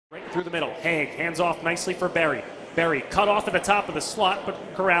through the middle. Haig hands off nicely for Berry. Berry cut off at the top of the slot, but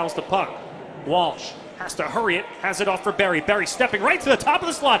corrals the puck. Walsh has to hurry it, has it off for Berry. Berry stepping right to the top of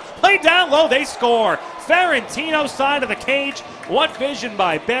the slot. Played down low, they score. Ferentino side of the cage. What vision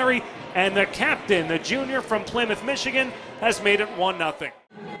by Berry. And the captain, the junior from Plymouth, Michigan, has made it 1-0.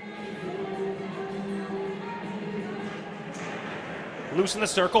 Loose in the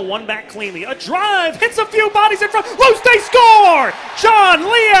circle, one back cleanly. A drive, hits a few bodies in front. Loose, they score! John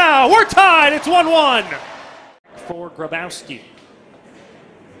Liao, we're tied, it's 1-1. For Grabowski.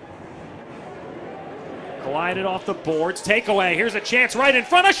 Collided off the boards, takeaway. Here's a chance right in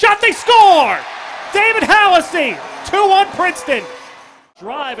front, a shot, they score! David Hallisey, 2-1 Princeton.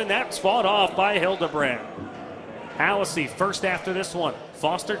 Drive, and that's fought off by Hildebrand. Hallisey first after this one.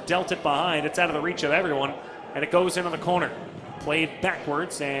 Foster dealt it behind. It's out of the reach of everyone, and it goes into the corner. Played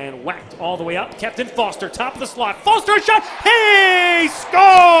backwards and whacked all the way up. Kept in Foster, top of the slot. Foster, a shot. He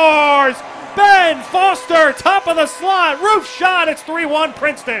scores! Ben Foster, top of the slot. Roof shot. It's 3-1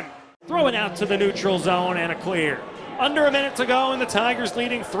 Princeton. Throwing out to the neutral zone and a clear. Under a minute to go, and the Tigers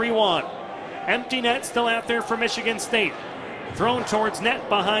leading 3-1. Empty net still out there for Michigan State. Thrown towards net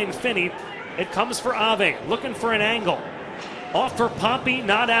behind Finney. It comes for Ave, looking for an angle. Off for Poppy,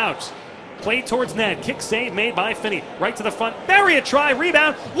 not out. Play towards net, kick save made by Finney. Right to the front, Berry a try,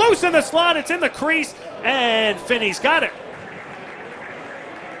 rebound, loose in the slot, it's in the crease, and Finney's got it.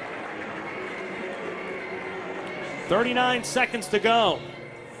 39 seconds to go.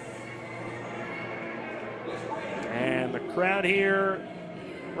 And the crowd here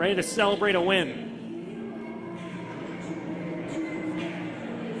ready to celebrate a win.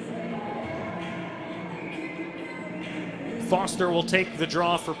 Foster will take the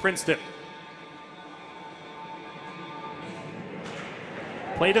draw for Princeton.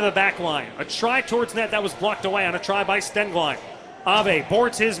 Play to the back line. A try towards net that was blocked away on a try by Stenglein. Ave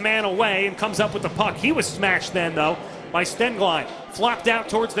boards his man away and comes up with the puck. He was smashed then, though, by Stenglein. Flopped out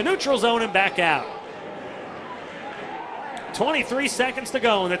towards the neutral zone and back out. 23 seconds to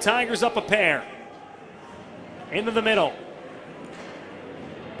go, and the Tigers up a pair. Into the middle.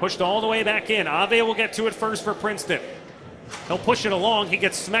 Pushed all the way back in. Ave will get to it first for Princeton. He'll push it along. He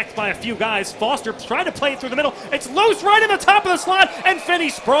gets smacked by a few guys. Foster trying to play it through the middle. It's loose right in the top of the slot, and Finney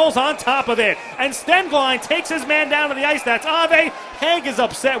sprawls on top of it. And Stenglein takes his man down to the ice. That's Ave. Haig is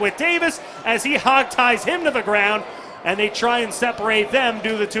upset with Davis as he hog ties him to the ground, and they try and separate them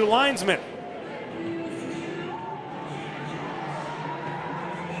due to the two linesmen.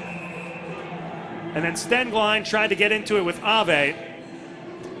 And then Stenglein tried to get into it with Ave.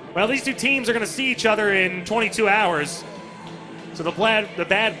 Well, these two teams are going to see each other in 22 hours. So the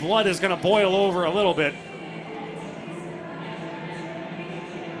bad blood is going to boil over a little bit.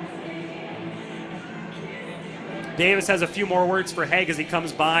 Davis has a few more words for Haig as he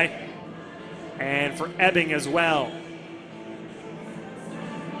comes by, and for Ebbing as well.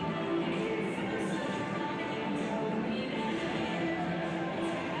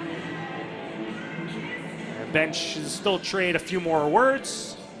 The bench is still trade a few more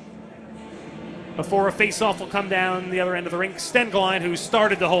words before a face-off will come down the other end of the rink. Stenglein, who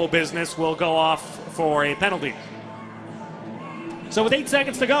started the whole business, will go off for a penalty. So with 8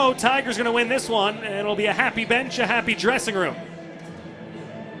 seconds to go, Tigers going to win this one, and it'll be a happy bench, a happy dressing room.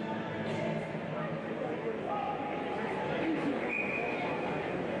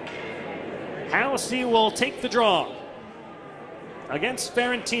 Hallisey will take the draw against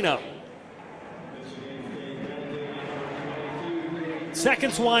Ferentino.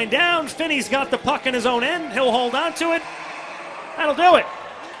 Seconds wind down. Finney's got the puck in his own end. He'll hold on to it. That'll do it.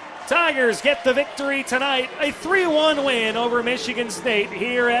 Tigers get the victory tonight. A 3-1 win over Michigan State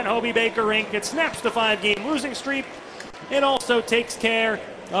here at Hobey Baker Rink. It snaps the 5-game losing streak. It also takes care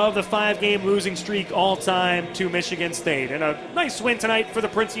of the 5-game losing streak all-time to Michigan State. And a nice win tonight for the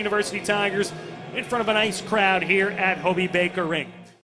Princeton University Tigers in front of a nice crowd here at Hobey Baker Rink.